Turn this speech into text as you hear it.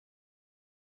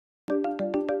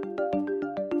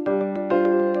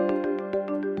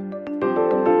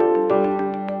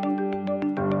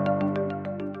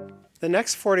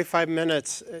next 45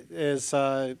 minutes is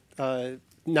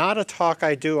not a talk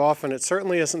I do often. It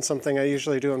certainly isn't something I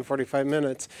usually do in 45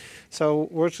 minutes. So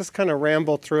we'll just kind of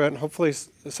ramble through it, and hopefully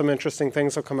some interesting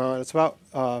things will come out. It's about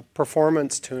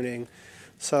performance tuning.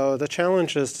 So the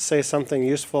challenge is to say something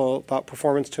useful about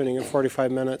performance tuning in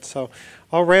 45 minutes. So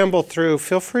I'll ramble through.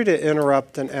 Feel free to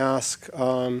interrupt and ask.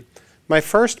 My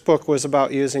first book was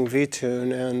about using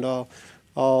vTune, and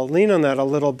I'll lean on that a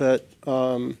little bit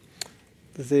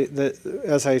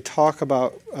as I talk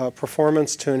about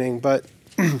performance tuning. But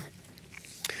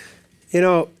you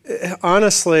know,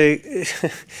 honestly,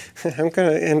 I'm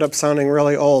going to end up sounding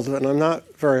really old, and I'm not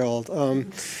very old.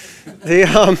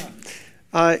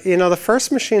 You know, the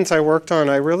first machines I worked on,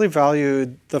 I really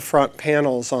valued the front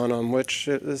panels on them, which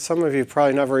some of you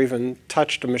probably never even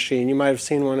touched a machine. You might have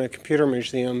seen one at a computer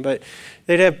museum, but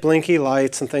they'd have blinky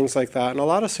lights and things like that. And a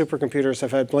lot of supercomputers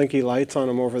have had blinky lights on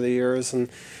them over the years. And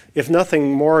if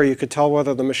nothing more, you could tell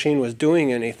whether the machine was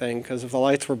doing anything, because if the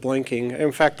lights were blinking.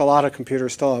 In fact, a lot of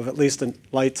computers still have at least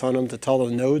lights on them to tell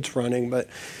the node's running. But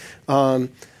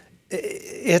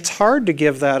it's hard to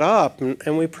give that up,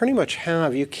 and we pretty much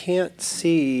have. You can't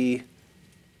see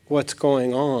what's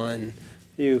going on.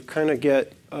 You kind of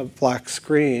get a black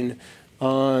screen.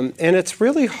 And it's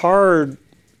really hard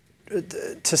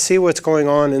to see what's going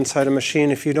on inside a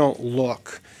machine if you don't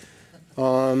look.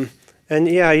 And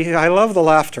yeah, I love the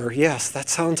laughter. Yes, that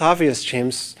sounds obvious,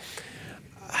 James.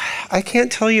 I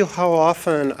can't tell you how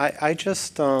often I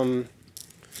just, when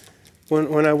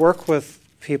I work with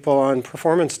people on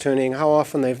performance tuning, how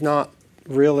often they've not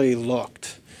really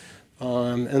looked.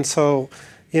 And so,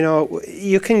 you know,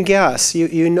 you can guess.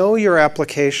 You know your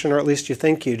application, or at least you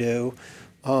think you do.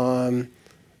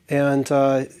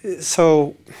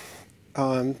 So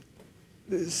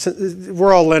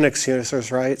we're all Linux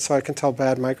users, right? So I can tell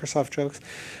bad Microsoft jokes.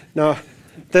 Now,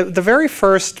 the very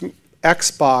first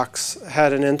Xbox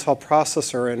had an Intel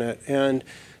processor in it, and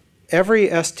every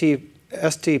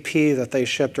STP that they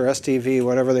shipped, or SDV,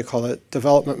 whatever they call it,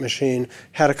 development machine,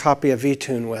 had a copy of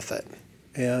vTune with it.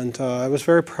 And I was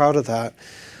very proud of that.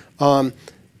 And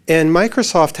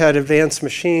Microsoft had advanced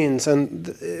machines.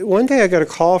 And one day I got a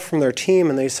call from their team,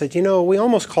 and they said, you know, we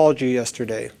almost called you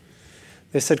yesterday.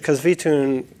 They said, because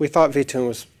vTune, we thought vTune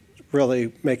was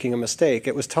really making a mistake.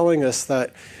 It was telling us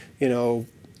that, you know,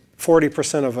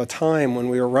 40% of the time when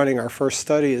we were running our first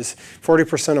studies,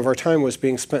 40% of our time was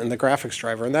being spent in the graphics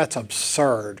driver. And that's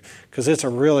absurd, because it's a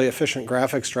really efficient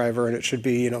graphics driver, and it should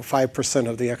be, you know, 5%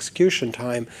 of the execution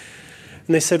time.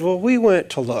 And they said, well, we went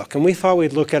to look, and we thought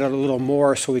we'd look at it a little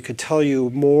more so we could tell you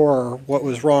more what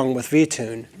was wrong with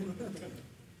vTune.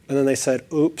 And then they said,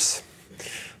 oops.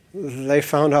 They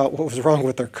found out what was wrong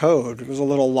with their code. It was a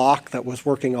little lock that was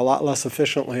working a lot less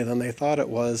efficiently than they thought it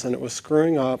was, and it was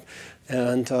screwing up.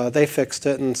 And they fixed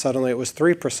it, and suddenly it was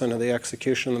 3% of the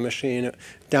execution of the machine,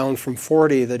 down from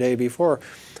 40 the day before.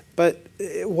 But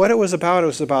what it was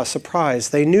about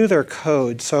surprise. They knew their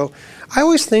code. So I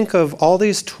always think of all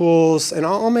these tools, and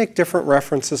I'll make different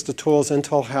references to tools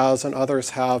Intel has and others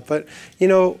have. But, you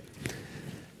know,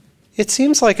 it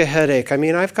seems like a headache. I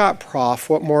mean, I've got prof,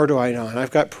 what more do I know? And I've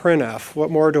got printf,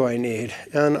 what more do I need?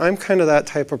 And I'm kind of that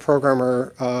type of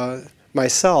programmer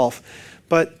myself.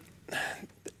 But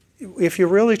if you're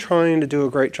really trying to do a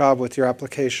great job with your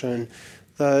application,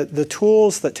 the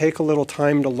tools that take a little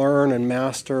time to learn and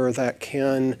master, that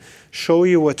can show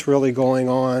you what's really going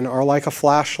on, are like a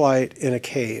flashlight in a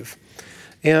cave.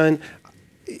 And,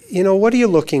 you know, what are you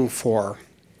looking for?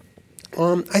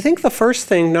 I think the first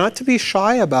thing, not to be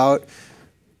shy about,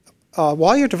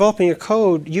 while you're developing your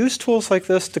code, use tools like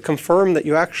this to confirm that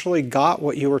you actually got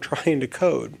what you were trying to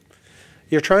code.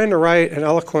 You're trying to write an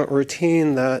eloquent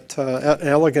routine that, an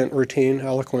elegant routine,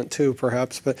 eloquent too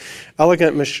perhaps, but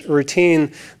elegant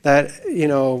routine that, you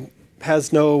know,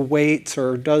 has no weights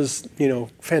or does, you know,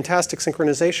 fantastic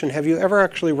synchronization. Have you ever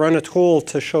actually run a tool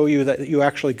to show you that you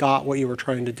actually got what you were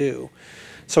trying to do?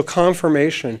 So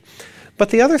confirmation. But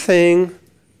the other thing,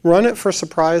 run it for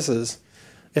surprises.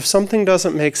 If something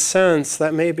doesn't make sense,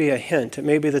 that may be a hint. It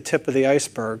may be the tip of the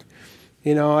iceberg.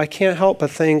 You know, I can't help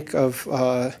but think of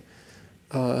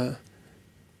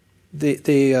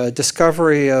the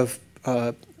discovery of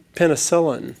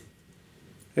penicillin.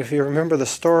 If you remember the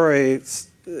story,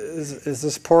 is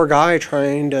this poor guy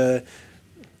trying to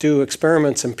do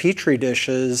experiments in petri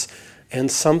dishes,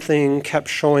 and something kept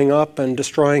showing up and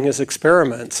destroying his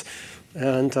experiments.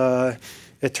 And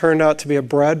it turned out to be a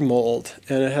bread mold,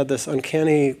 and it had this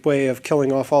uncanny way of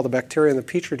killing off all the bacteria in the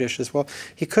Petri dishes. Well,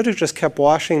 he could have just kept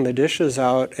washing the dishes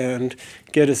out and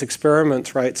get his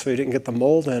experiments right so he didn't get the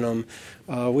mold in them.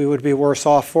 We would be worse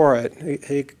off for it.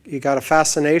 He got a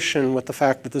fascination with the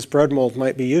fact that this bread mold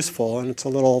might be useful, and it's a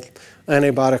little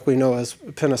antibiotic we know as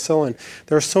penicillin.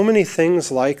 There are so many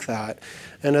things like that.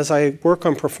 And as I work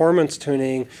on performance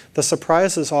tuning, the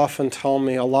surprises often tell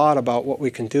me a lot about what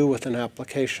we can do with an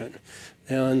application.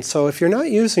 And so if you're not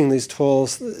using these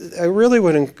tools, I really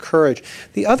would encourage.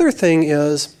 The other thing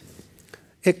is,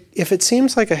 if it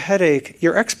seems like a headache,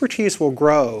 your expertise will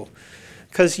grow.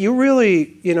 Because you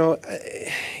really,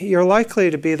 you're likely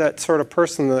to be that sort of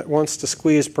person that wants to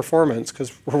squeeze performance,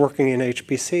 because we're working in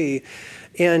HPC.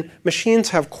 And machines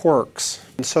have quirks.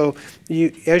 And so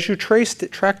as you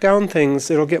track down things,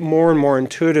 it'll get more and more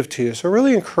intuitive to you. So I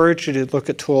really encourage you to look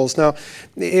at tools. Now,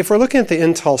 if we're looking at the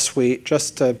Intel suite,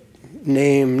 just to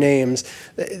name names,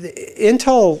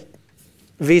 Intel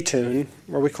vTune,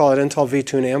 or we call it Intel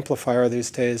vTune amplifier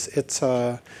these days,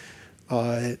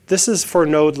 this is for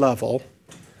node level.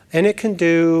 And it can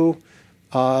do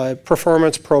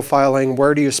performance profiling,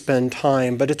 where do you spend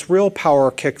time, but its real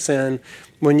power kicks in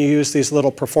when you use these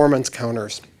little performance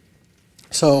counters.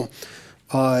 So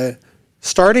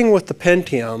starting with the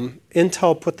Pentium,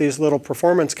 Intel put these little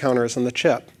performance counters in the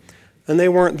chip. And they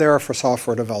weren't there for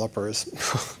software developers.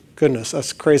 Goodness,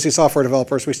 us crazy software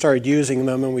developers, we started using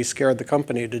them and we scared the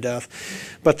company to death.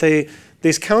 But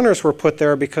these counters were put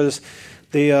there because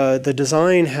the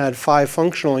design had 5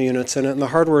 functional units in it, and the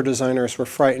hardware designers were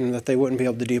frightened that they wouldn't be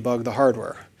able to debug the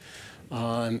hardware.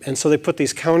 And so they put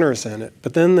these counters in it.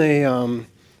 But then they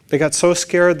got so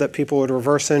scared that people would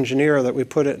reverse engineer that we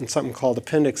put it in something called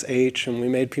Appendix H, and we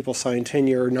made people sign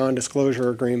 10-year non-disclosure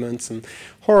agreements and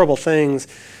horrible things.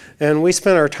 And we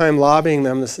spent our time lobbying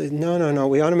them to say, no,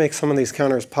 we ought to make some of these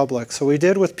counters public. So we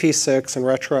did with P6 and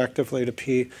retroactively to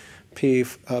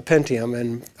Pentium.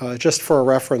 And just for a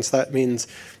reference, that means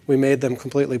we made them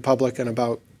completely public in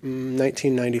about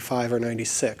 1995 or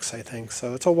 96, I think.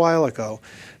 So it's a while ago.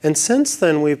 And since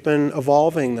then, we've been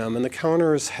evolving them, and the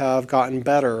counters have gotten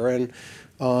better. And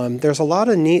there's a lot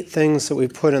of neat things that we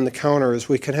put in the counters.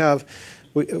 We can have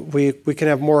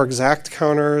more exact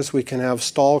counters. We can have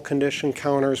stall condition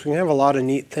counters. We can have a lot of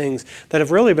neat things that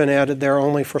have really been added there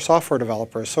only for software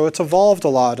developers. So it's evolved a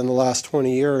lot in the last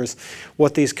 20 years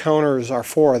what these counters are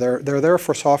for. They're there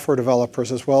for software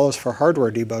developers as well as for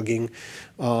hardware debugging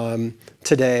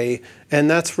today,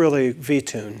 and that's really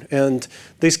vTune. And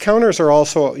these counters are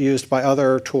also used by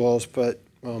other tools, but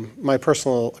my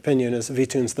personal opinion is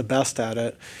vTune's the best at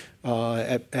it.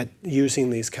 At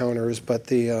using these counters, but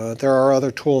there are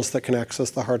other tools that can access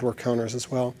the hardware counters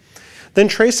as well. Then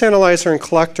trace analyzer and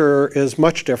collector is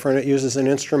much different. It uses an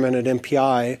instrumented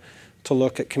MPI to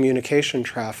look at communication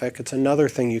traffic. It's another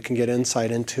thing you can get insight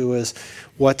into is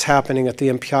what's happening at the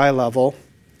MPI level.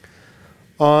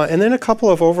 And then a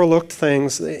couple of overlooked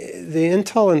things. The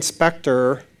Intel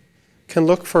inspector can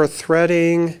look for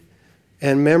threading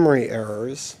and memory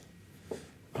errors.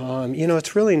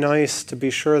 It's really nice to be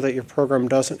sure that your program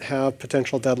doesn't have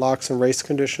potential deadlocks and race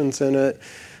conditions in it.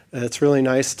 It's really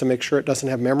nice to make sure it doesn't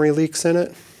have memory leaks in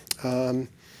it.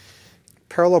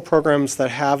 Parallel programs that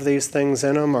have these things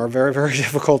in them are very, very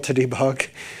difficult to debug.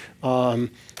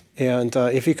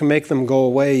 If you can make them go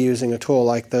away using a tool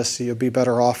like this, you'll be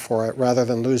better off for it rather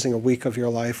than losing a week of your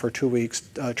life or 2 weeks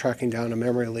tracking down a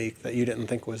memory leak that you didn't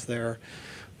think was there.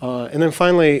 And then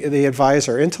finally, the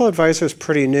advisor. Intel Advisor is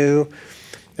pretty new.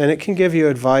 And it can give you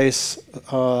advice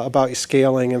about your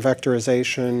scaling and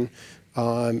vectorization,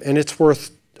 and it's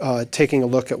worth taking a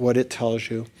look at what it tells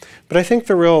you. But I think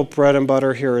the real bread and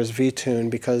butter here is vTune,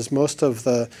 because most of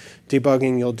the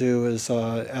debugging you'll do is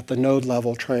at the node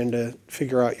level trying to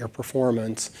figure out your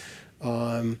performance.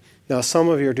 Now, some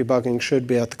of your debugging should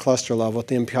be at the cluster level, at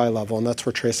the MPI level, and that's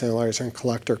where trace analyzer and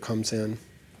collector comes in.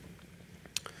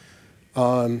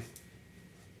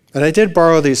 And I did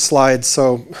borrow these slides,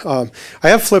 so I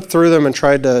have flipped through them and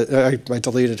tried to, I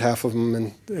deleted half of them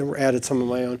and added some of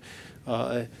my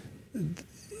own.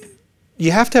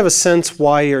 You have to have a sense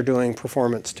why you're doing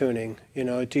performance tuning.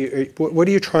 What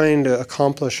are you trying to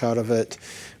accomplish out of it?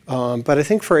 But I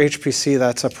think for HPC,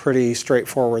 that's a pretty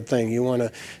straightforward thing. You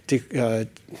want to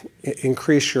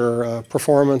increase your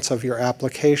performance of your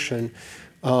application.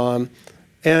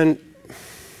 And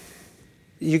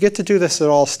you get to do this at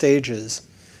all stages.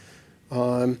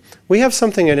 We have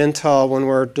something at Intel when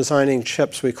we're designing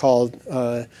chips we call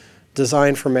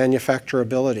design for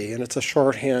manufacturability, and it's a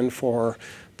shorthand for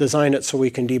design it so we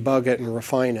can debug it and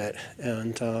refine it.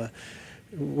 And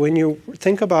when you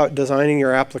think about designing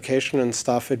your application and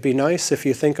stuff, it'd be nice if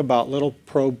you think about little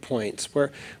probe points.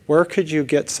 Where could you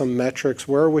get some metrics?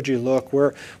 Where would you look?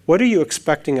 What are you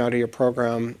expecting out of your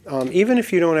program? Even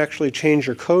if you don't actually change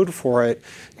your code for it,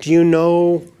 do you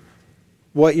know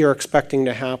what you're expecting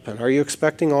to happen? Are you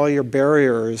expecting all your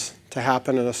barriers to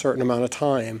happen in a certain amount of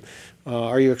time?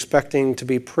 Are you expecting to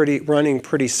be running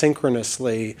pretty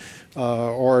synchronously,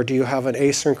 or do you have an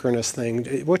asynchronous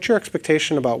thing? What's your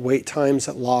expectation about wait times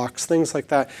at locks, things like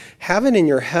that? Have it in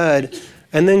your head,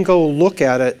 and then go look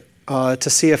at it to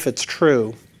see if it's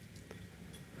true.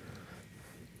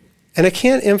 And I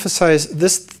can't emphasize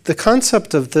this. The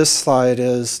concept of this slide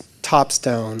is tops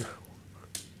down.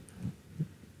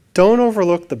 Don't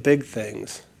overlook the big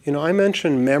things. You know, I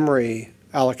mentioned memory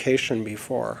allocation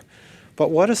before. But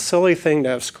what a silly thing to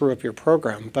have screw up your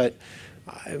program. But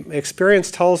experience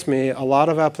tells me a lot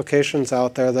of applications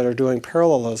out there that are doing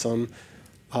parallelism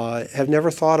have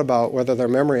never thought about whether their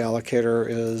memory allocator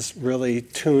is really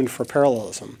tuned for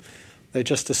parallelism. They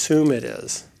just assume it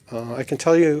is. I can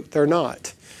tell you they're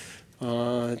not.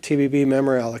 TBB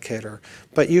memory allocator.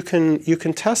 But you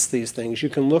can test these things. You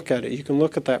can look at it. You can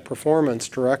look at that performance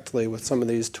directly with some of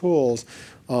these tools.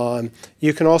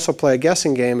 You can also play a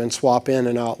guessing game and swap in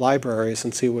and out libraries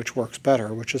and see which works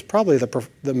better, which is probably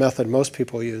the method most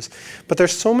people use. But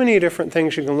there's so many different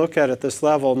things you can look at this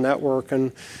level, network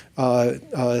and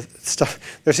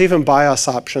stuff. There's even BIOS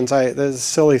options. There's a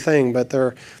silly thing, but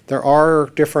there are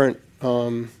different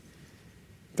options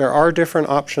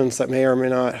that may or may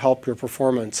not help your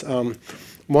performance.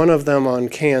 One of them on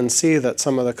KNC that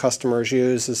some of the customers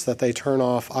use is that they turn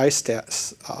off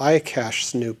iCache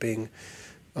snooping.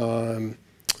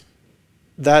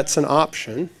 That's an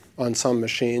option on some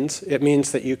machines. It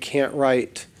means that you can't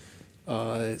write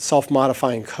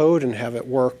self-modifying code and have it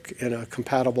work in a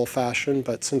compatible fashion,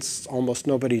 but since almost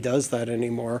nobody does that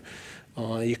anymore,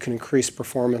 you can increase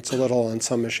performance a little on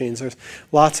some machines. There's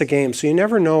lots of games, so you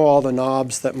never know all the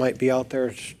knobs that might be out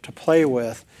there to play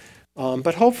with,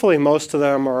 but hopefully most of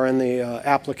them are in the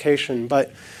application.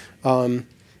 But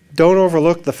don't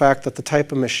overlook the fact that the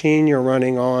type of machine you're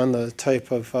running on, the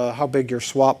type of how big your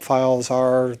swap files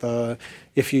are,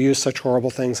 if you use such horrible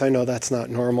things. I know that's not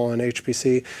normal in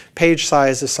HPC. Page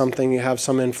size is something you have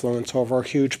some influence over.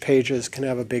 Huge pages can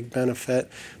have a big benefit.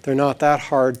 They're not that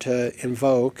hard to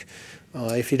invoke.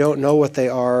 If you don't know what they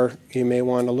are, you may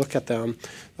want to look at them.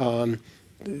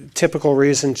 Typical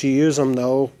reasons you use them,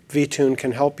 though, vTune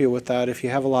can help you with that. If you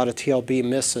have a lot of TLB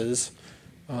misses,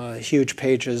 huge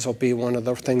pages will be one of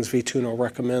the things vTune will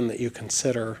recommend that you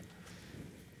consider.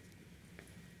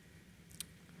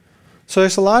 So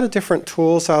there's a lot of different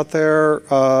tools out there.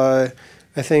 I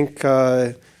think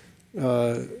that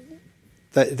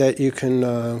you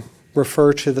can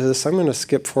refer to this. I'm going to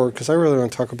skip forward because I really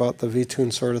want to talk about the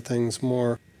vTune sort of things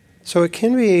more. So it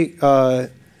can be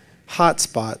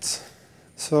hotspots.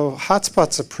 So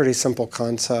hotspots are a pretty simple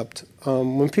concept.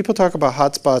 When people talk about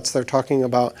hotspots, they're talking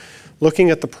about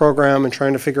looking at the program and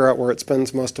trying to figure out where it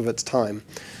spends most of its time.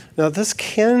 Now this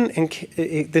can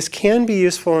be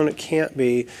useful and it can't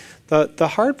be. The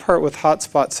hard part with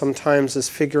hotspots sometimes is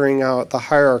figuring out the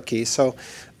hierarchy. So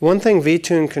one thing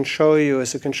vTune can show you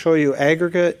is it can show you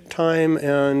aggregate time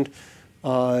and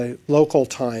local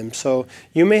time. So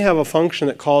you may have a function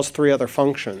that calls 3 other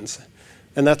functions,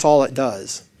 and that's all it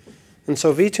does. And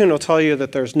so vTune will tell you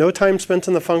that there's no time spent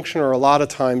in the function or a lot of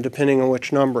time depending on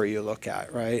which number you look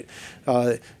at, right?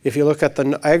 If you look at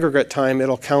the aggregate time,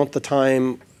 it'll count the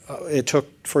time it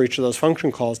took for each of those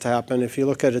function calls to happen. If you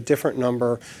look at a different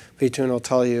number, vTune will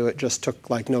tell you it just took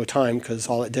like no time because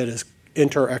all it did is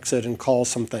enter, exit, and call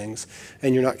some things,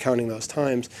 and you're not counting those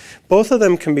times. Both of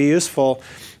them can be useful.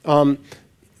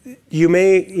 You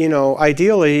may,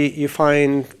 ideally, you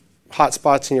find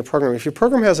hotspots in your program. If your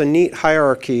program has a neat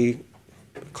hierarchy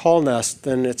call nest,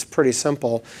 then it's pretty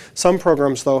simple. Some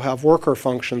programs, though, have worker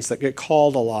functions that get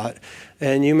called a lot,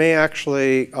 and you may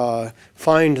actually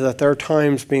find that their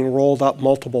time's being rolled up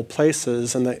multiple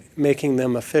places and that making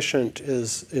them efficient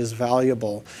is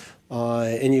valuable.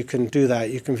 And you can do that.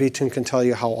 vTune can tell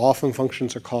you how often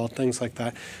functions are called, things like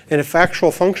that. And if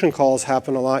actual function calls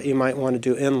happen a lot, you might want to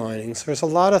do inlining. So there's a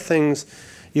lot of things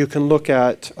you can look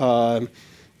at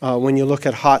when you look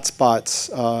at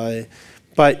hotspots.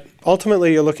 But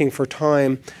ultimately, you're looking for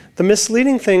time. The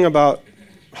misleading thing about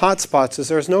hotspots is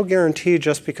there's no guarantee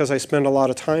just because I spend a lot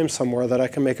of time somewhere that I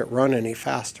can make it run any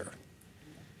faster.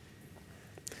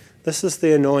 This is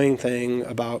the annoying thing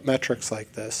about metrics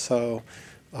like this. So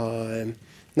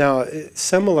now,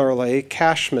 similarly,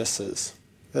 cache misses.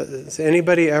 Has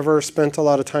anybody ever spent a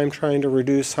lot of time trying to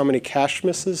reduce how many cache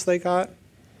misses they got?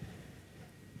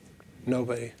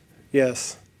 Nobody.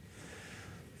 Yes.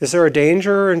 Is there a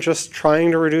danger in just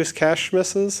trying to reduce cache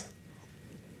misses?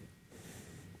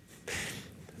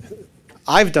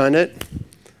 I've done it.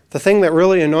 The thing that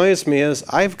really annoys me is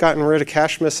I've gotten rid of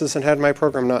cache misses and had my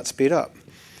program not speed up.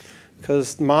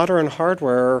 Because modern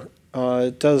hardware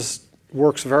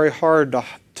works very hard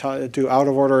to do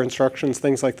out-of-order instructions,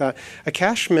 things like that. A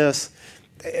cache miss,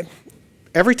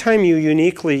 every time you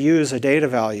uniquely use a data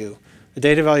value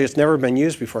that's never been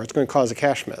used before, it's going to cause a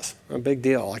cache miss. A big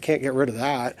deal. I can't get rid of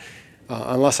that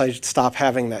unless I stop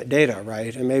having that data,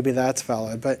 right? And maybe that's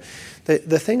valid. But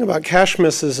the thing about cache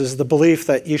misses is the belief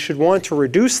that you should want to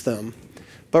reduce them,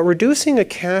 but reducing a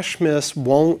cache miss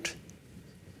won't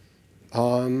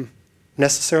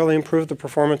necessarily improve the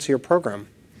performance of your program.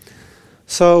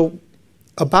 So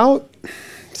about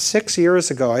 6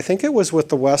 years ago, I think it was with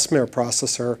the Westmere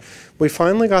processor, we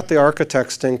finally got the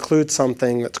architects to include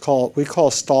something we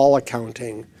call stall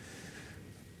accounting.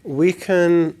 We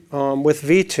can, with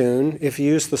vTune, if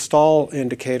you use the stall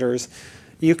indicators,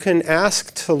 you can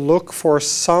ask to look for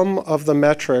some of the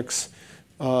metrics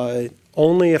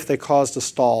only if they caused a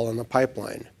stall in the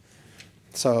pipeline.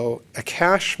 So a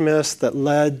cache miss that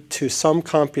led to some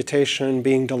computation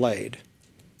being delayed.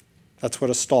 That's what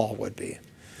a stall would be.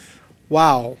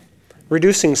 Wow,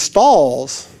 reducing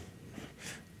stalls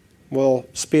will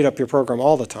speed up your program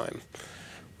all the time.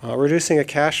 Reducing a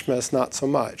cache miss, not so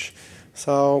much.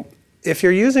 So if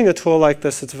you're using a tool like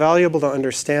this, it's valuable to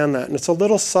understand that. And it's a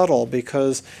little subtle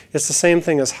because it's the same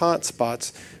thing as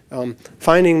hotspots.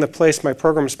 Finding the place my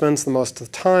program spends the most of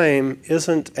the time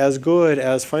isn't as good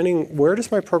as finding where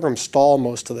does my program stall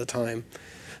most of the time.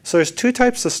 So there's two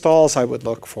types of stalls I would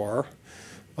look for.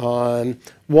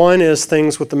 One is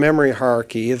things with the memory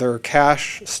hierarchy, either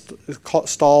cache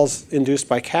stalls induced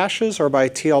by caches or by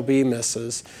TLB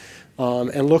misses,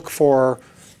 and look for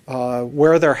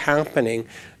where they're happening.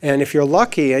 And if you're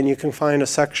lucky and you can find a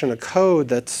section of code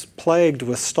that's plagued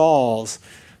with stalls,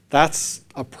 that's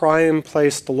a prime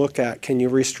place to look at. Can you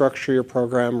restructure your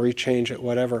program, rechange it,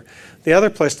 whatever. The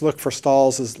other place to look for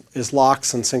stalls is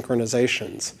locks and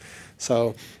synchronizations.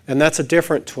 So, and that's a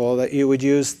different tool that you would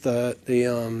use.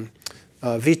 vTune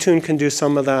can do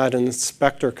some of that, and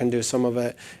Spectre can do some of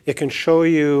it. It can show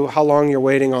you how long you're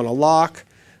waiting on a lock.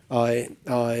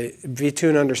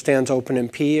 vTune understands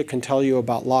OpenMP. It can tell you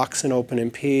about locks in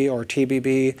OpenMP or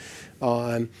TBB.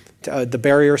 The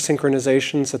barrier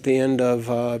synchronizations at the end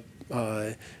of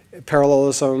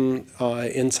parallelism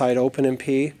inside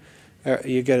OpenMP.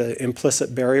 You get an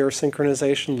implicit barrier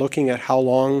synchronization looking at how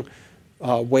long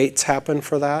waits happen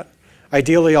for that.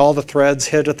 Ideally, all the threads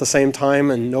hit at the same time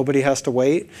and nobody has to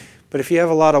wait. But if you have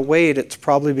a lot of wait, it's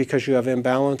probably because you have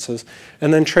imbalances.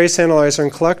 And then trace analyzer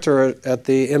and collector at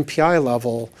the MPI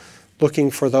level,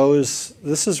 looking for those.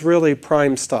 This is really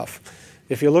prime stuff.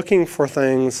 If you're looking for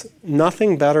things,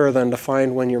 nothing better than to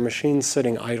find when your machine's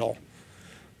sitting idle.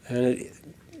 And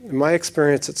in my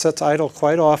experience, it sits idle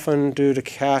quite often due to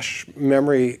cache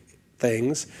memory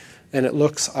things. And it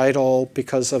looks idle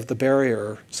because of the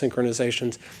barrier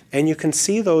synchronizations. And you can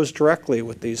see those directly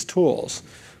with these tools.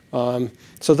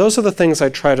 So those are the things I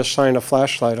try to shine a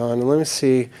flashlight on. And let me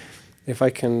see if I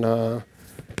can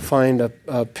find a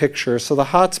picture. So the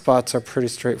hotspots are pretty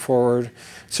straightforward.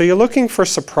 So you're looking for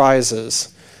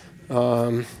surprises.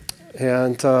 And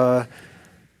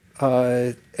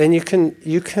you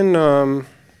can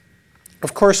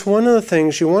of course, one of the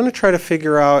things you want to try to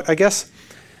figure out, I guess,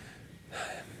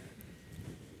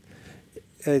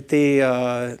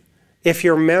 if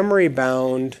you're memory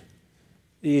bound,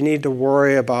 you need to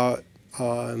worry about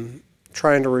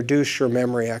trying to reduce your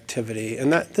memory activity.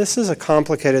 And this is a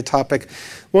complicated topic.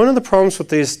 One of the problems with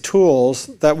these tools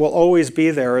that will always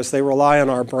be there is they rely on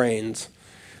our brains.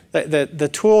 The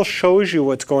tool shows you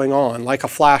what's going on, like a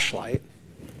flashlight.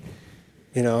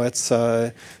 You know, it's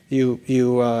shown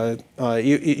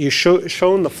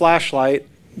the flashlight.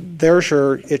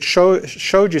 It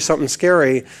showed you something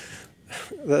scary.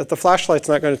 The flashlight's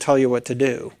not going to tell you what to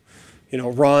do. You know,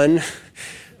 run,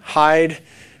 hide.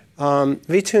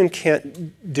 vTune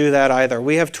can't do that either.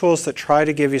 We have tools that try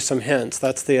to give you some hints.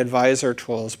 That's the advisor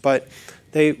tools. But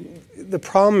the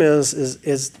problem is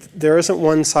there isn't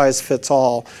one size fits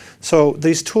all. So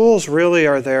these tools really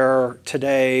are there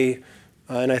today,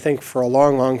 and I think for a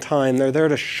long, long time. They're there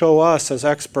to show us as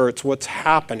experts what's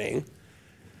happening.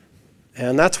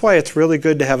 And that's why it's really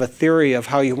good to have a theory of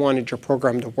how you wanted your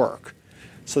program to work,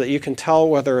 so that you can tell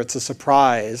whether it's a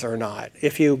surprise or not.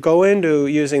 If you go into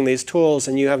using these tools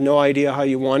and you have no idea how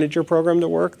you wanted your program to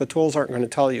work, the tools aren't going to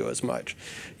tell you as much.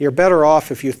 You're better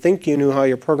off if you think you knew how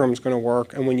your program is going to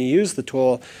work, and when you use the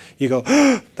tool, you go,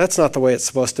 oh, that's not the way it's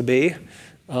supposed to be.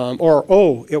 Or,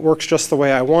 oh, it works just the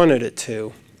way I wanted it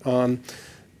to.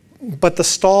 But the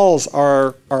stalls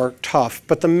are tough.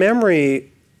 But the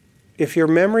memory, if your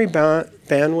memory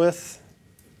bandwidth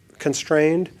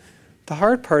constrained, the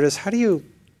hard part is how do you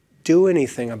do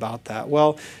anything about that?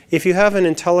 Well, if you have an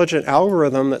intelligent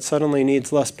algorithm that suddenly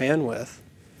needs less bandwidth,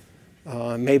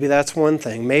 maybe that's one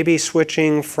thing. Maybe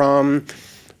switching from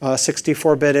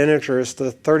 64-bit integers to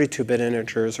 32-bit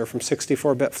integers, or from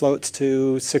 64-bit floats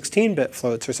to 16-bit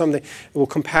floats or something. It will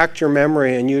compact your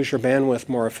memory and use your bandwidth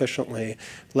more efficiently.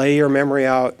 Lay your memory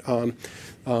out.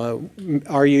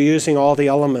 Are you using all the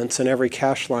elements in every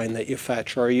cache line that you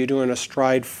fetch? Or are you doing a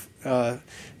stride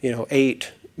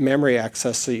 8 memory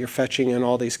access so you're fetching in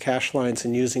all these cache lines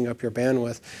and using up your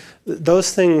bandwidth?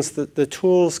 Those things, the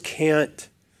tools can't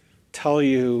tell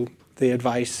you the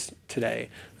advice today.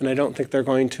 And I don't think they're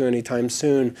going to anytime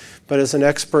soon. But as an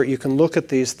expert, you can look at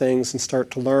these things and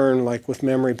start to learn, like with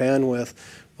memory bandwidth,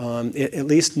 at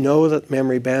least know that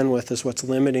memory bandwidth is what's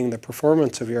limiting the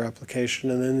performance of your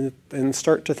application, and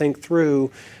start to think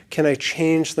through, can I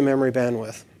change the memory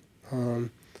bandwidth?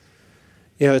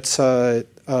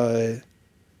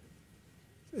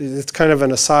 It's kind of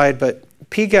an aside, but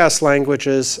PGAS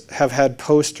languages have had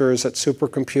posters at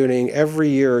supercomputing every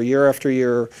year, year after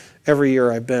year, every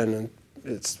year I've been. And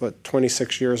it's,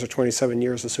 26 years or 27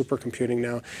 years of supercomputing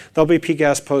now. There'll be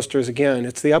PGAS posters again.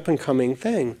 It's the up-and-coming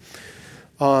thing.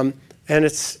 And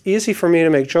it's easy for me to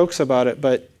make jokes about it,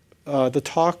 but the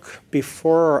talk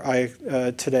before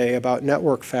today about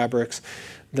network fabrics,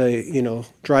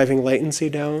 driving latency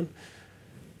down,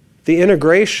 the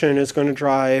integration is going to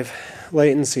drive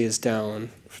latencies down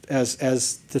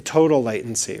as the total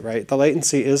latency, right? The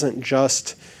latency isn't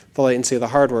just the latency of the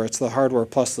hardware, it's the hardware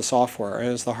plus the software. And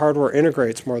as the hardware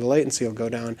integrates more, the latency will go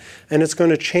down. And it's going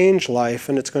to change life,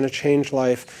 and it's going to change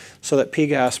life so that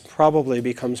PGAS probably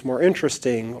becomes more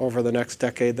interesting over the next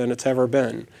decade than it's ever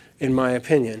been, in my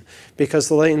opinion, because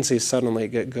the latencies suddenly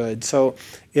get good. So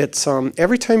it's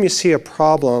every time you see a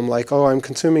problem like, oh, I'm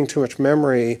consuming too much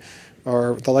memory,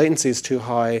 or the latency is too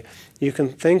high, you can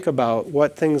think about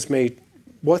what things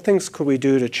could we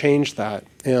do to change that?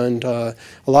 And a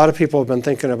lot of people have been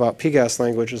thinking about PGAS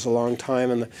languages a long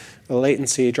time, and the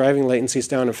latency, driving latencies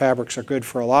down in fabrics are good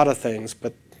for a lot of things,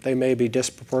 but they may be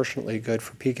disproportionately good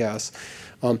for PGAS.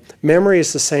 Memory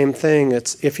is the same thing.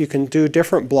 It's if you can do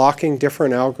different blocking,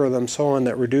 different algorithms, so on,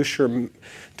 that reduce your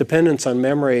dependence on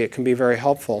memory, it can be very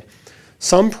helpful.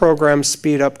 Some programs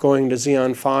speed up going to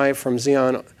Xeon Phi from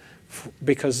Xeon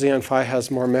because Xeon Phi has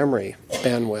more memory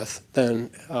bandwidth than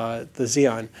the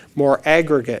Xeon, more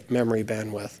aggregate memory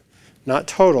bandwidth. Not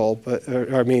total, but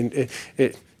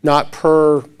not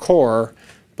per core,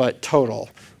 but total.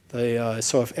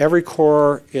 So if every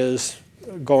core is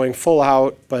going full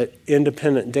out, but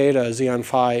independent data, Xeon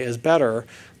Phi is better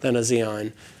than a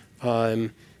Xeon.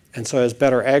 And so it has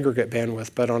better aggregate bandwidth,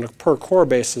 but on a per core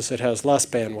basis, it has less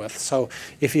bandwidth. So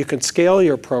if you can scale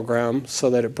your program so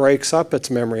that it breaks up its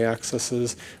memory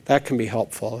accesses, that can be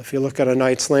helpful. If you look at a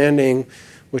Knight's Landing,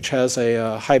 which has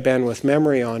a high bandwidth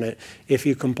memory on it, if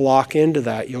you can block into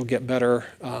that, you'll get better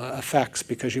effects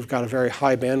because you've got a very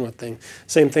high bandwidth thing.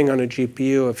 Same thing on a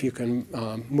GPU. If you can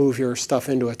move your stuff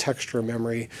into a texture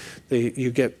memory,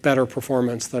 you get better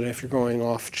performance than if you're going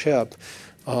off chip.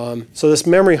 So this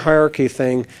memory hierarchy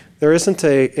thing, there isn't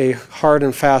a hard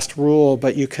and fast rule,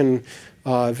 but you can,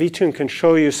 vTune can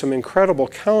show you some incredible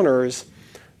counters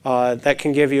that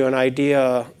can give you an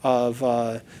idea of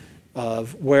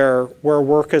where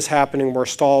work is happening, where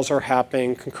stalls are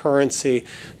happening, concurrency.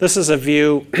 This is a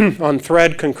view on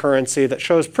thread concurrency that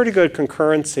shows pretty good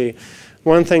concurrency.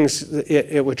 One of the things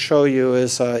it would show you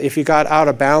is if you got out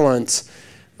of balance,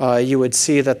 you would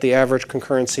see that the average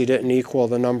concurrency didn't equal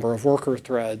the number of worker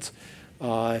threads.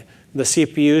 The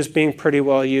CPU is being pretty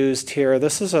well used here.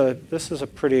 This is a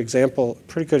pretty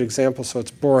good example. So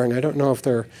it's boring. I don't know if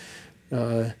they're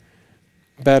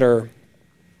better.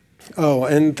 Oh,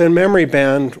 and then memory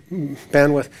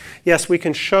bandwidth. Yes, we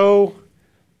can show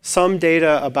some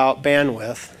data about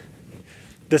bandwidth.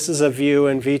 This is a view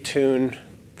in vTune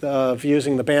of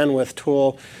using the bandwidth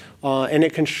tool. And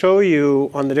it can show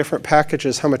you on the different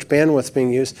packages how much bandwidth is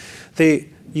being used.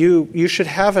 You should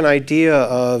have an idea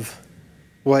of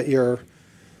what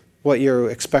you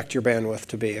expect your bandwidth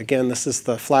to be. Again, this is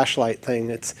the flashlight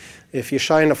thing. If you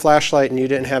shine a flashlight and you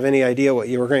didn't have any idea what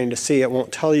you were going to see, it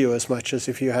won't tell you as much as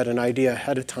if you had an idea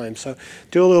ahead of time. So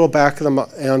do a little back of the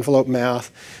envelope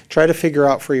math. Try to figure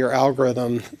out for your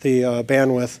algorithm the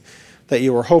bandwidth that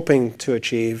you were hoping to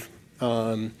achieve.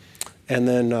 And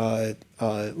then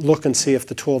look and see if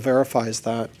the tool verifies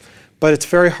that. But it's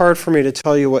very hard for me to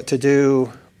tell you what to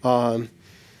do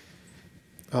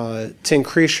to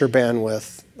increase your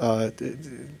bandwidth.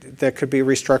 That could be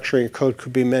restructuring code,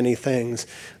 could be many things,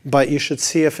 but you should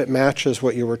see if it matches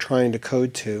what you were trying to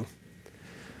code to.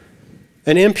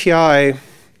 An MPI,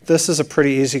 this is a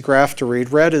pretty easy graph to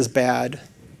read. Red is bad.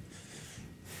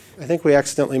 I think we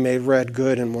accidentally made red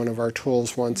good in one of our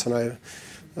tools once, and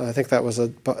I think that was a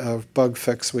bug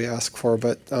fix we asked for,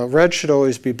 but red should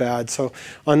always be bad. So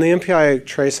on the MPI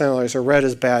trace analyzer, red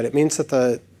is bad. It means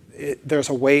that there's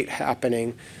a wait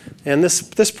happening, and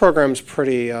this program's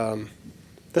pretty.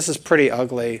 This is pretty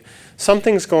ugly.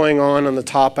 Something's going on the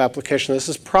top application. This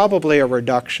is probably a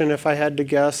reduction, if I had to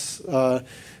guess,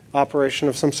 operation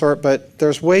of some sort, but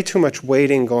there's way too much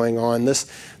waiting going on. This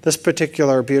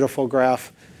particular beautiful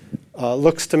graph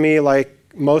looks to me like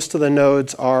most of the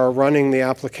nodes are running the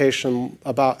application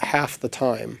about half the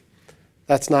time.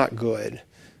 That's not good.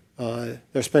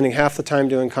 They're spending half the time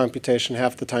doing computation,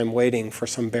 half the time waiting for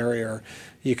some barrier.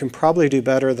 You can probably do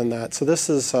better than that. So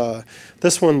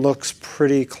this one looks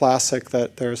pretty classic,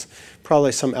 that there's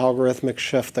probably some algorithmic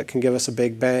shift that can give us a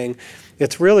big bang.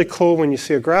 It's really cool when you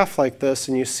see a graph like this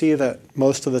and you see that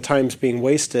most of the time's being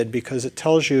wasted, because it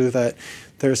tells you that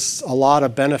there's a lot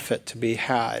of benefit to be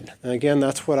had. And again,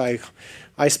 that's what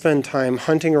I spend time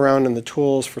hunting around in the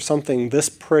tools for something this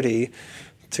pretty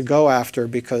to go after,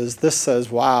 because this says,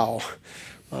 wow,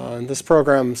 this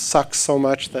program sucks so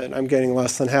much that I'm getting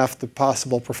less than half the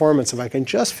possible performance if I can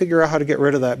just figure out how to get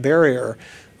rid of that barrier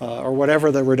or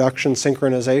whatever the reduction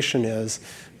synchronization is.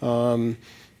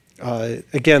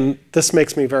 Again, this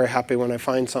makes me very happy when I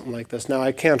find something like this. Now,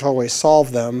 I can't always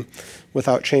solve them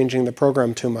without changing the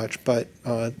program too much, but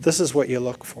this is what you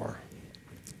look for.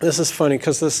 This is funny,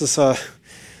 because this is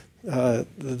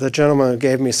the gentleman who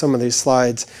gave me some of these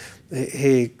slides.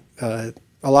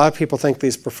 A lot of people think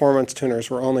these performance tuners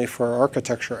were only for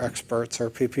architecture experts or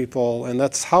people, and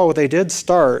that's how they did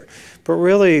start. But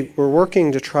really, we're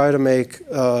working to try to make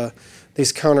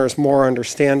these counters more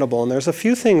understandable. And there's a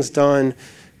few things done,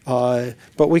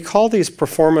 but we call these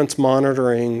performance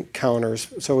monitoring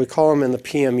counters. So we call them in the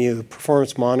PMU,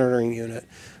 Performance Monitoring Unit.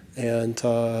 And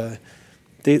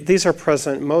these are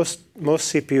present. Most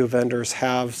CPU vendors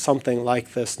have something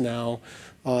like this now.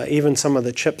 Even some of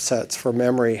the chipsets for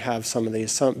memory have some of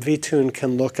these. vTune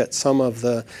can look at some of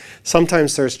the,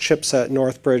 sometimes there's chipset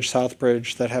Northbridge,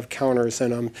 Southbridge that have counters in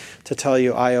them to tell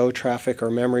you I/O traffic or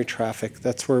memory traffic.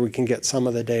 That's where we can get some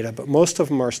of the data, but most of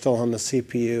them are still on the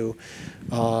CPU.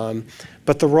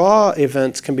 But the raw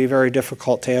events can be very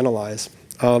difficult to analyze.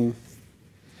 The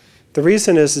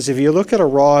reason is if you look at a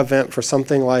raw event for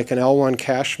something like an L1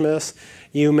 cache miss,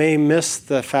 you may miss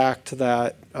the fact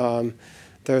that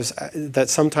that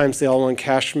sometimes the L1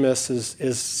 cache miss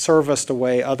is serviced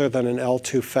away other than an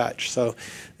L2 fetch. So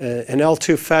an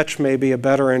L2 fetch may be a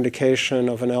better indication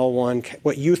of an L1,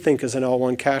 what you think is an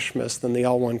L1 cache miss than the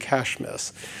L1 cache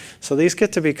miss. So these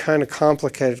get to be kind of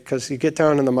complicated, because you get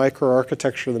down in the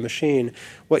microarchitecture of the machine.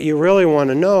 What you really want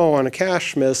to know on a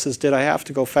cache miss is, did I have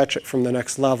to go fetch it from the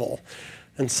next level?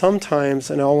 And sometimes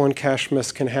an L1 cache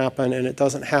miss can happen and it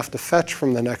doesn't have to fetch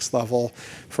from the next level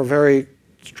for very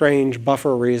strange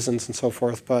buffer reasons and so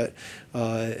forth, but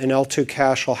an L2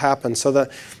 cache will happen. So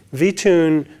the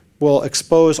vTune will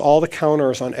expose all the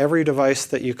counters on every device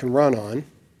that you can run on.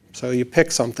 So you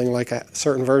pick something like a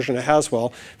certain version of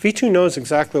Haswell. vTune knows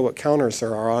exactly what counters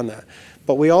there are on that.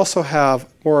 But we also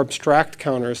have more abstract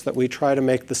counters that we try to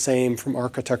make the same from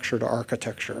architecture to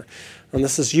architecture. And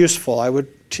this is useful. I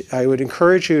would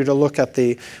encourage you to look at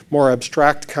the more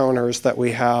abstract counters that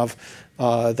we have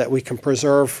that we can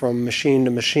preserve from machine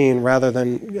to machine, rather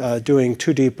than doing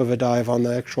too deep of a dive on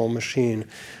the actual machine.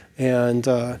 And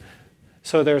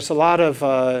so there's a lot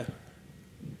of,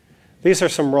 these are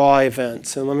some raw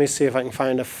events. And let me see if I can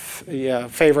find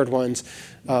favored ones.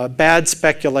 Bad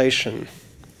speculation.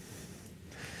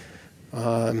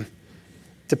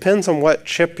 Depends on what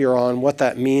chip you're on, what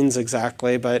that means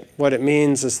exactly, but what it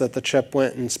means is that the chip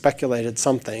went and speculated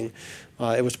something.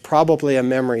 It was probably a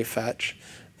memory fetch.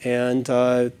 And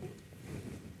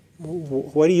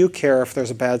what do you care if there's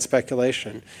a bad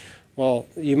speculation? Well,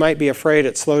 you might be afraid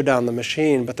it slowed down the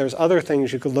machine, but there's other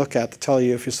things you could look at to tell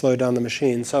you if you slow down the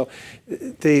machine. So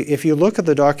if you look at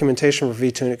the documentation for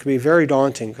vTune, it can be very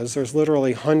daunting, because there's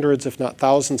literally hundreds, if not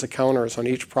thousands, of counters on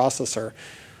each processor.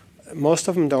 Most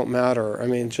of them don't matter. I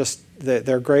mean, just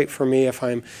they're great for me if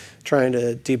I'm trying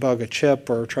to debug a chip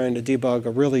or trying to debug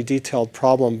a really detailed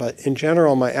problem. But in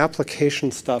general, my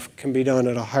application stuff can be done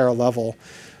at a higher level.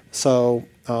 So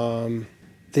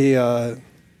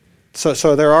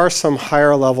So there are some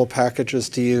higher level packages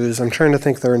to use. I'm trying to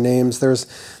think their names. There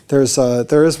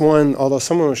is one, although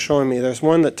someone was showing me, there's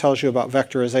one that tells you about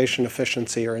vectorization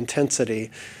efficiency or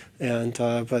intensity. And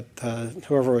but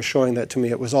whoever was showing that to me,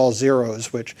 it was all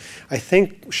zeros, which I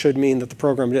think should mean that the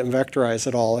program didn't vectorize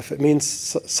at all. If it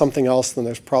means something else, then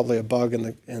there's probably a bug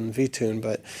in VTune.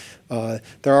 But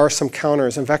there are some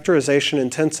counters, and vectorization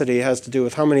intensity has to do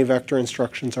with how many vector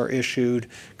instructions are issued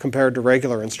compared to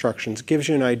regular instructions. It gives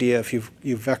you an idea if you've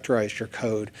vectorized your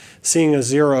code. Seeing a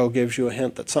 0 gives you a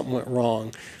hint that something went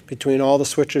wrong. Between all the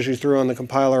switches you threw on the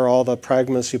compiler, all the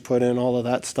pragmas you put in, all of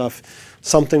that stuff,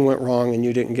 something went wrong and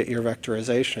you didn't get your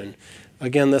vectorization.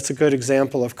 Again, that's a good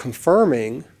example of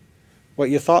confirming what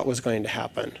you thought was going to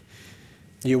happen.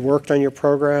 You worked on your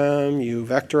program, you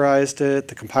vectorized it,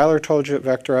 the compiler told you it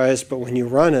vectorized, but when you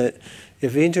run it,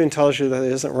 if VTune tells you that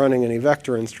it isn't running any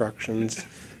vector instructions,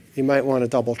 you might want to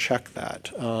double check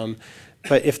that.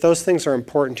 But if those things are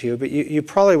important to you, but you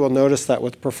probably will notice that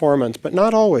with performance, but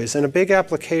not always. In a big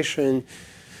application,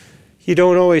 you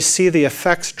don't always see the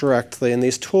effects directly, and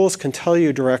these tools can tell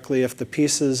you directly if the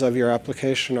pieces of your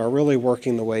application are really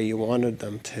working the way you wanted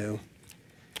them to.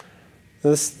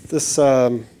 This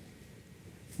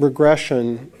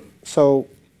regression, so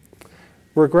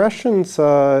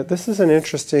regressions, this is an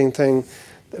interesting thing.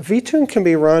 VTune can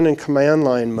be run in command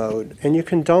line mode, and you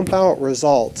can dump out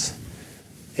results.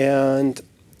 And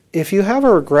if you have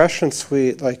a regression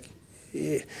suite, like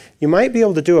you might be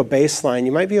able to do a baseline.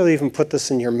 You might be able to even put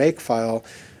this in your make file,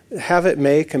 have it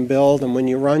make and build, and when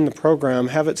you run the program,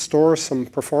 have it store some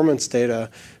performance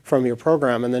data from your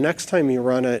program. And the next time you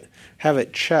run it, have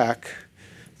it check.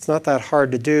 It's not that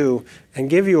hard to do, and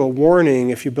give you a warning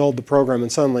if you build the program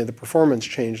and suddenly the performance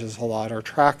changes a lot, or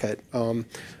track it.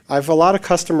 I have a lot of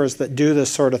customers that do this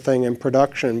sort of thing in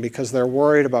production because they're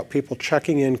worried about people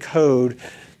checking in code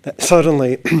that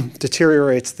suddenly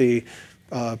deteriorates the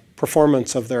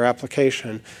performance of their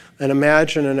application. And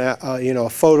imagine a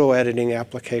photo editing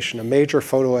application, a major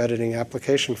photo editing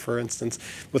application, for instance,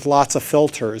 with lots of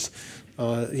filters.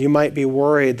 You might be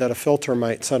worried that a filter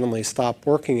might suddenly stop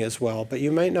working as well, but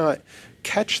you might not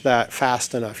catch that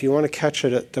fast enough. You want to catch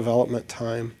it at development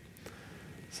time.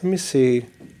 So let me see.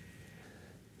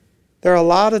 There are a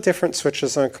lot of different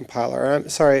switches on a compiler. I'm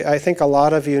sorry, I think a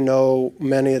lot of you know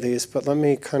many of these, but let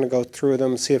me kind of go through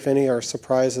them and see if any are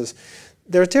surprises.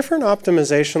 There are different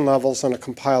optimization levels on a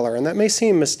compiler, and that may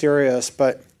seem mysterious,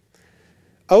 but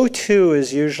O2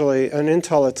 is usually, on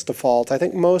Intel it's default. I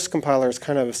think most compilers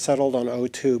kind of settled on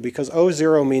O2 because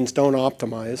O0 means don't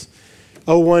optimize.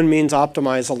 O1 means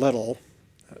optimize a little.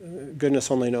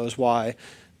 Goodness only knows why.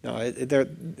 No,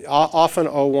 often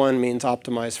O1 means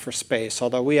optimize for space,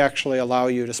 although we actually allow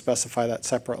you to specify that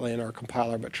separately in our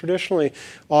compiler. But traditionally,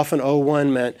 often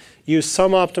O1 meant use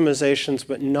some optimizations,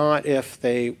 but not if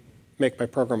they make my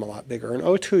program a lot bigger. And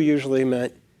O2 usually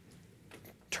meant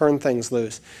turn things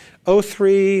loose.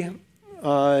 O3,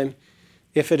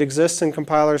 if it exists in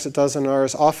compilers, it does in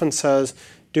ours, often says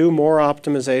do more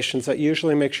optimizations. That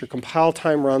usually makes your compile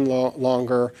time run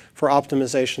longer for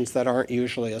optimizations that aren't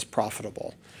usually as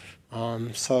profitable.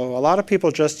 So a lot of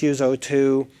people just use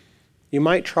O2. You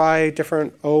might try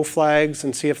different O flags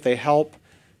and see if they help.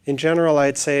 In general,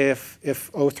 I'd say if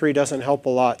O3 doesn't help a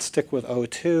lot, stick with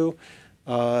O2.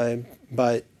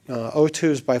 But O2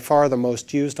 is by far the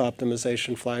most used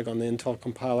optimization flag on the Intel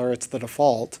compiler. It's the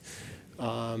default.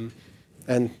 And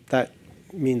that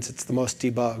means it's the most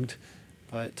debugged.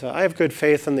 But I have good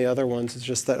faith in the other ones. It's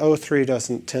just that O3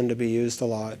 doesn't tend to be used a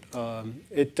lot.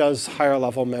 It does higher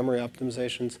level memory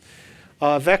optimizations.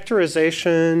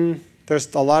 Vectorization,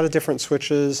 there's a lot of different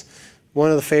switches. One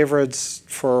of the favorites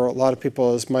for a lot of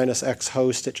people is -x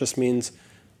host. It just means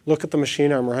look at the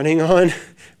machine I'm running on,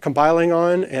 compiling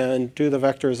on, and do the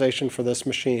vectorization for this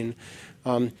machine.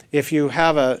 If you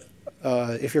have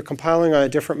if you're compiling on a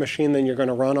different machine than you're going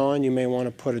to run on, you may want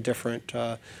to put a different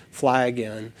flag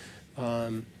in.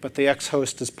 But the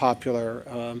X-host is popular.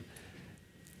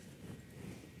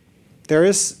 There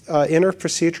is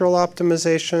interprocedural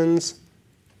optimizations.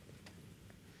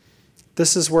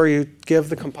 This is where you give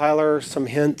the compiler some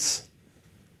hints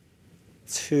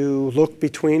to look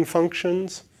between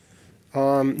functions.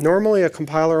 Normally, a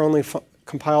compiler only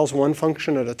compiles one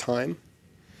function at a time.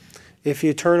 If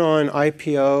you turn on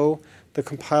IPO, the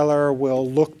compiler will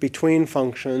look between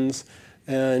functions,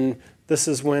 and this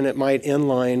is when it might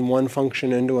inline one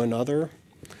function into another.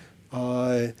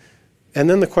 And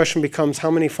then the question becomes,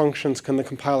 how many functions can the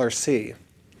compiler see?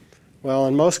 Well,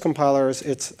 in most compilers,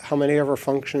 it's how many ever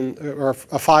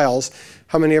files,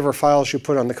 how many ever files you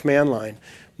put on the command line.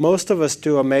 Most of us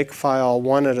do a make file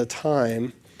one at a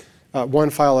time, one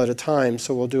file at a time.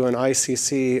 So we'll do an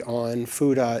ICC on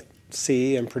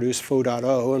foo.c and produce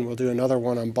foo.o, and we'll do another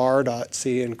one on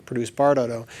bar.c and produce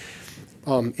bar.o.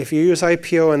 If you use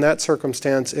IPO in that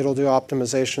circumstance, it'll do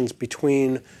optimizations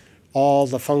between all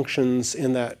the functions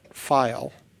in that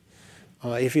file.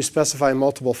 If you specify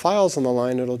multiple files on the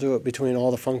line, it'll do it between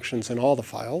all the functions in all the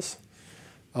files.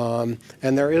 And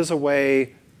there is a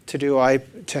way to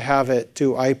have it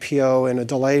do IPO in a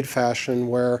delayed fashion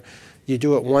where you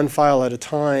do it one file at a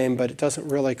time, but it doesn't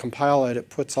really compile it. It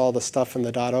puts all the stuff in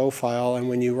the .o file, and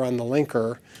when you run the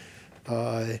linker,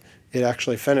 it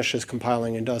actually finishes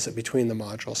compiling and does it between the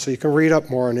modules. So you can read up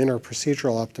more on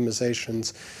interprocedural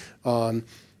optimizations.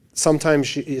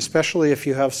 Sometimes, especially if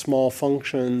you have small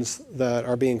functions that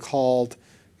are being called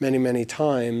many, many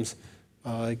times,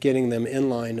 getting them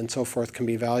inline and so forth can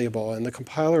be valuable. And the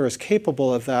compiler is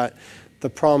capable of that. The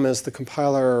problem is the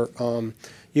compiler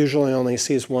usually only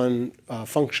sees one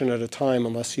function at a time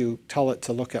unless you tell it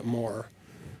to look at more.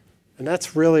 And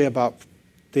that's really about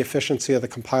the efficiency of the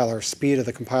compiler, speed of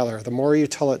the compiler. The more you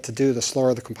tell it to do, the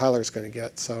slower the compiler is going to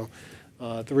get. So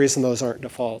the reason those aren't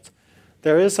default.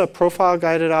 There is a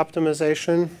profile-guided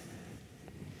optimization.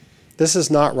 This is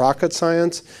not rocket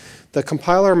science. The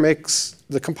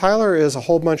compiler is a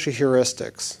whole bunch of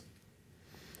heuristics,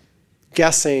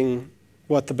 guessing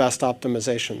what the best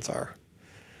optimizations are.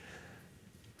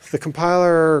 The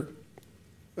compiler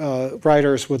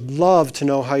writers would love to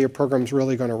know how your program's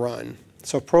really going to run.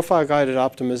 So profile-guided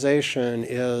optimization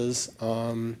is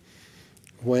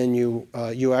when you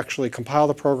actually compile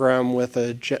the program with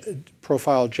a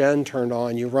profile gen turned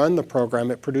on, you run the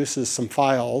program, it produces some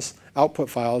files, output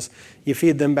files, you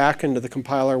feed them back into the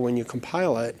compiler when you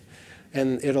compile it,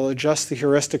 and it'll adjust the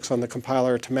heuristics on the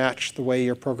compiler to match the way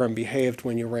your program behaved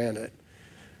when you ran it.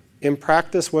 In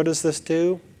practice, what does this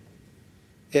do?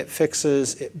 It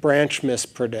fixes branch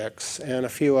mispredicts and a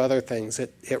few other things.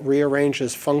 It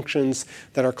rearranges functions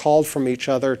that are called from each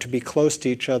other to be close to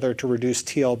each other to reduce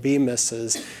TLB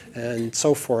misses and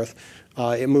so forth.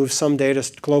 It moves some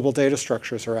global data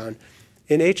structures around.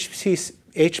 In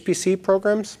HPC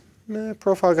programs,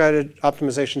 profile-guided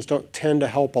optimizations don't tend to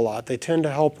help a lot. They tend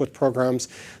to help with programs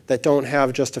that don't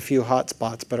have just a few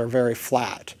hotspots but are very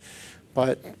flat.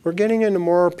 But we're getting into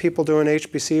more people doing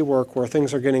HPC work where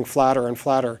things are getting flatter and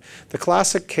flatter. The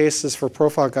classic cases for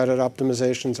profile-guided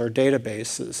optimizations are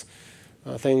databases.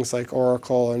 Things like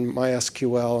Oracle and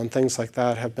MySQL and things like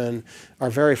that are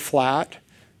very flat,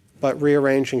 but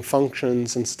rearranging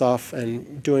functions and stuff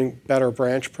and doing better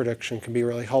branch prediction can be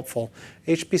really helpful.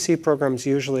 HPC programs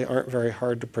usually aren't very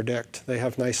hard to predict. They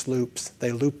have nice loops.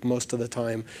 They loop most of the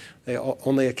time. They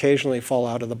only occasionally fall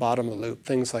out of the bottom of the loop,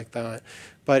 things like that.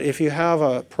 But if you have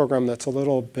a program that's a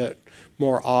little bit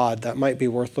more odd, that might be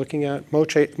worth looking at. Most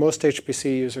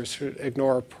HPC users should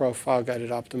ignore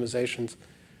profile-guided optimizations.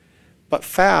 But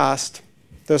fast,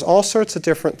 there's all sorts of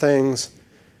different things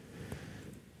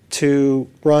to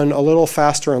run a little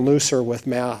faster and looser with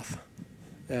math.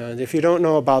 And if you don't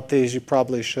know about these, you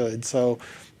probably should. So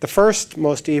the first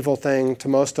most evil thing to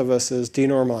most of us is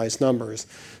denormalized numbers.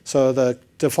 So the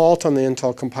default on the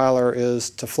Intel compiler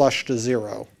is to flush to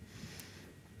 0.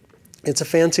 It's a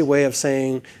fancy way of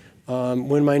saying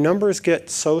when my numbers get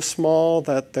so small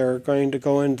that they're going to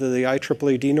go into the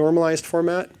IEEE denormalized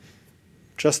format,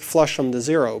 just flush them to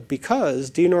 0,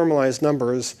 because denormalized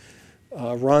numbers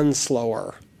run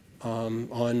slower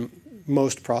on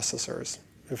most processors.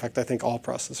 In fact, I think all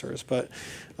processors.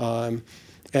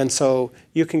 And so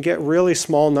you can get really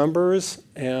small numbers,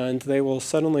 and they will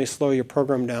suddenly slow your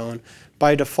program down.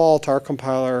 By default, our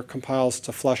compiler compiles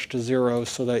to flush to 0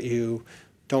 so that you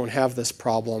don't have this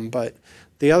problem. But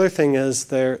the other thing is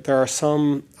there are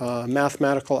some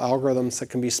mathematical algorithms that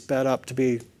can be sped up to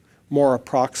be more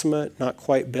approximate, not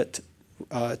quite bit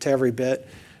to every bit.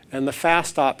 And the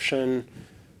fast option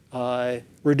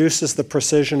reduces the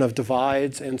precision of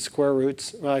divides and square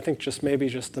roots. Well, I think maybe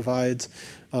just divides.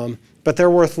 But they're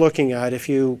worth looking at if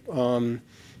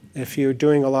you're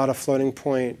doing a lot of floating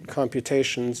point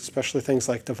computations, especially things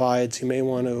like divides.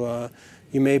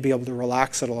 You may be able to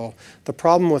relax it a little. The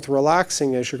problem with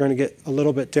relaxing is you're going to get a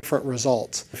little bit different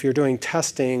results. If you're doing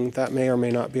testing, that may or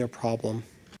may not be a problem.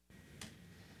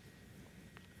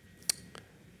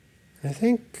 I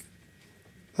think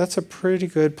that's a pretty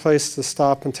good place to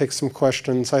stop and take some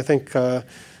questions. I think I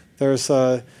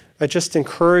just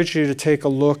encourage you to take a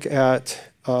look at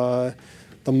the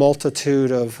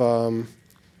multitude of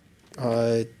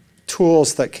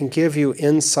tools that can give you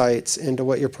insights into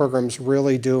what your program's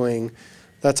really doing.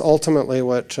 That's ultimately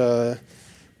what,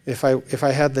 if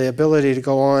I had the ability to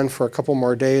go on for a couple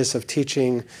more days of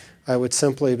teaching, I would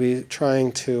simply be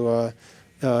trying to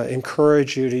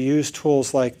encourage you to use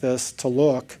tools like this to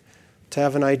look, to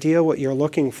have an idea what you're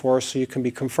looking for so you can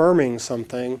be confirming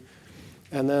something,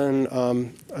 and then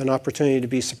an opportunity to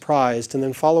be surprised, and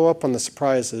then follow up on the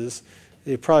surprises.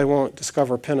 You probably won't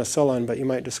discover penicillin, but you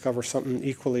might discover something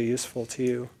equally useful to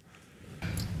you.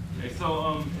 Okay,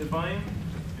 so if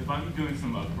I'm doing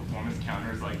some performance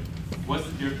counters, like what's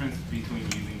the difference between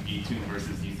using vTune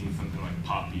versus using something like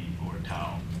Poppy or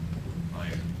Tau?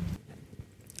 Like,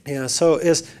 yeah, so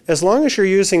as long as you're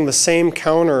using the same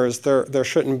counters, there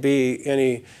shouldn't be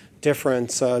any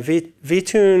difference.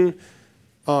 vTune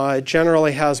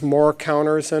generally has more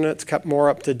counters in it. It's kept more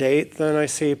up to date than I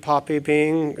see Poppy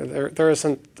being. There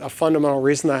isn't a fundamental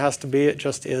reason that has to be. It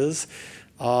just is.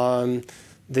 The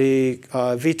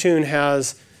vTune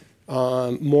has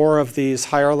more of these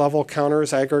higher level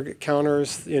counters, aggregate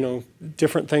counters,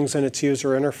 different things in its user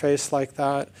interface like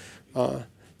that.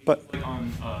 But like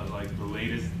on like the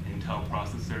latest Intel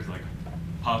processors, like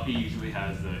Poppy usually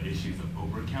has the issues of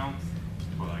overcounts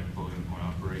for like floating point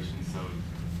operations. So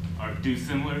do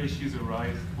similar issues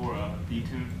arise for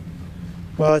vTune?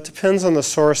 Well, it depends on the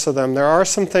source of them. There are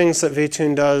some things that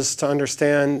vTune does to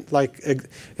understand, like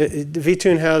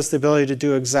vTune has the ability to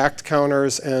do exact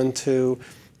counters and to,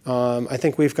 I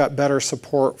think we've got better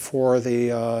support for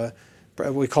the,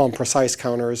 we call them precise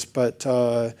counters, but,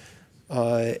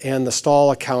 and the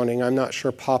stall accounting. I'm not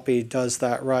sure Poppy does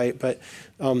that right, but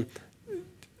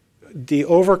the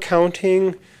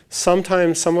overcounting,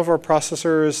 sometimes some of our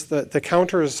processors, the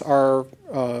counters are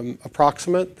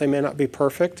approximate. They may not be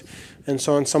perfect. And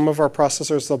so in some of our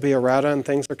processors, there'll be errata and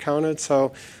things are counted.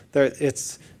 So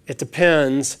it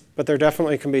depends, but there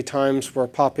definitely can be times where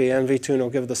Poppy and vTune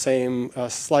will give the same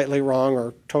slightly wrong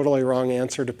or totally wrong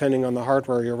answer depending on the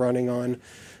hardware you're running on.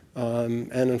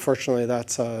 And unfortunately,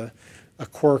 that's a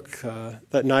quirk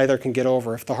that neither can get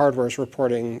over. If the hardware is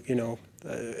reporting,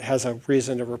 has a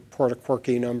reason to report a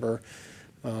quirky number.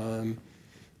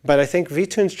 But I think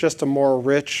vTune's just a more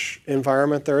rich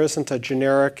environment. There isn't a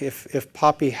generic, if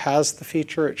Poppy has the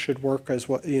feature, it should work as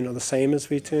what, the same as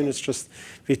vTune. It's just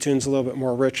vTune's a little bit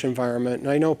more rich environment.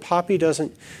 And I know Poppy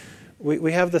doesn't,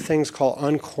 we have the things called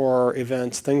uncore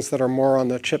events, things that are more on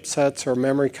the chipsets or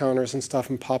memory counters and stuff,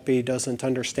 and Poppy doesn't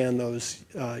understand those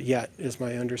yet, is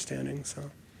my understanding. So.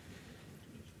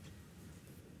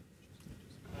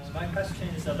 My question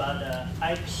is about the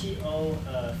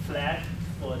IPO flag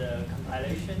for the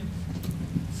compilation.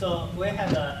 So we have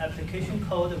an application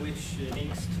code which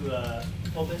links to an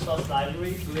open source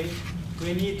library. Do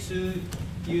we need to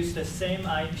use the same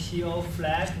IPO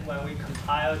flag when we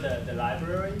compile the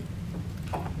library?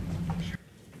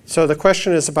 So the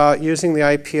question is about using the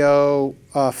IPO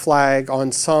flag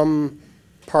on some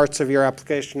parts of your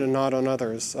application and not on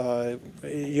others.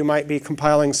 You might be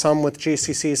compiling some with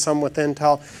GCC, some with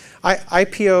Intel.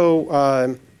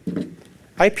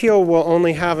 IPO will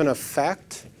only have an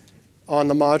effect on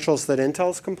the modules that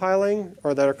Intel's compiling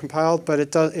or that are compiled,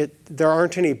 but there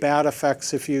aren't any bad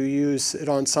effects if you use it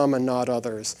on some and not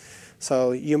others.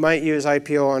 So you might use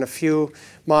IPO on a few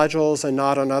modules and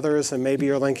not on others, and maybe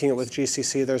you're linking it with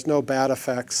GCC. There's no bad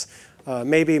effects.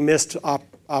 Maybe missed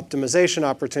optimization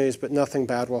opportunities, but nothing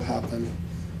bad will happen.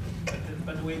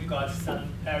 But we got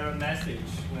some error message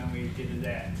when we did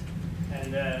that.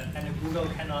 And Google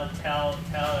cannot tell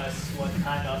us what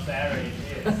kind of error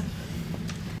it is.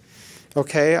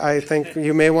 Okay, I think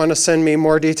you may want to send me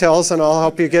more details and I'll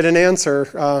help you get an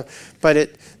answer.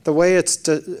 But the way it's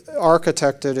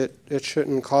architected, it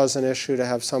shouldn't cause an issue to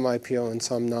have some IPO and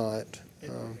some not.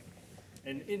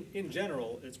 And in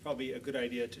general, it's probably a good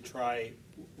idea to try,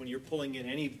 when you're pulling in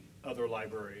any other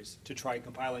libraries, to try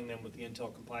compiling them with the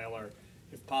Intel compiler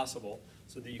if possible,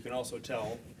 so that you can also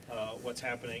tell what's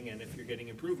happening and if you're getting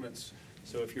improvements.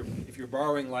 So if you're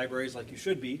borrowing libraries like you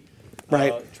should be,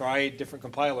 right, try different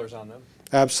compilers on them.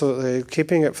 Absolutely,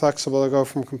 keeping it flexible to go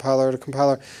from compiler to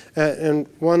compiler. And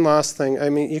one last thing, I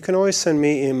mean, you can always send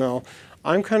me email.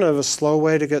 I'm kind of a slow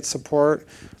way to get support.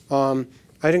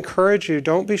 I'd encourage you,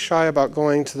 don't be shy about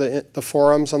going to the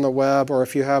forums on the web, or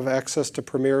if you have access to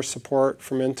Premier support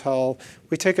from Intel.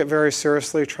 We take it very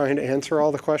seriously trying to answer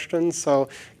all the questions, so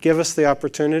give us the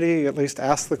opportunity, at least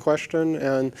ask the question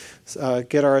and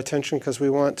get our attention, because we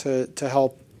want to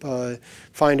help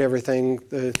find everything.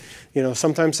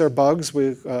 Sometimes there are bugs.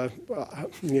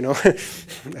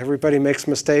 Everybody makes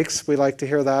mistakes. We like to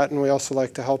hear that, and we also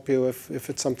like to help you if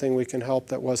it's something we can help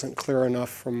that wasn't clear enough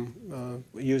from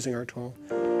using our tool.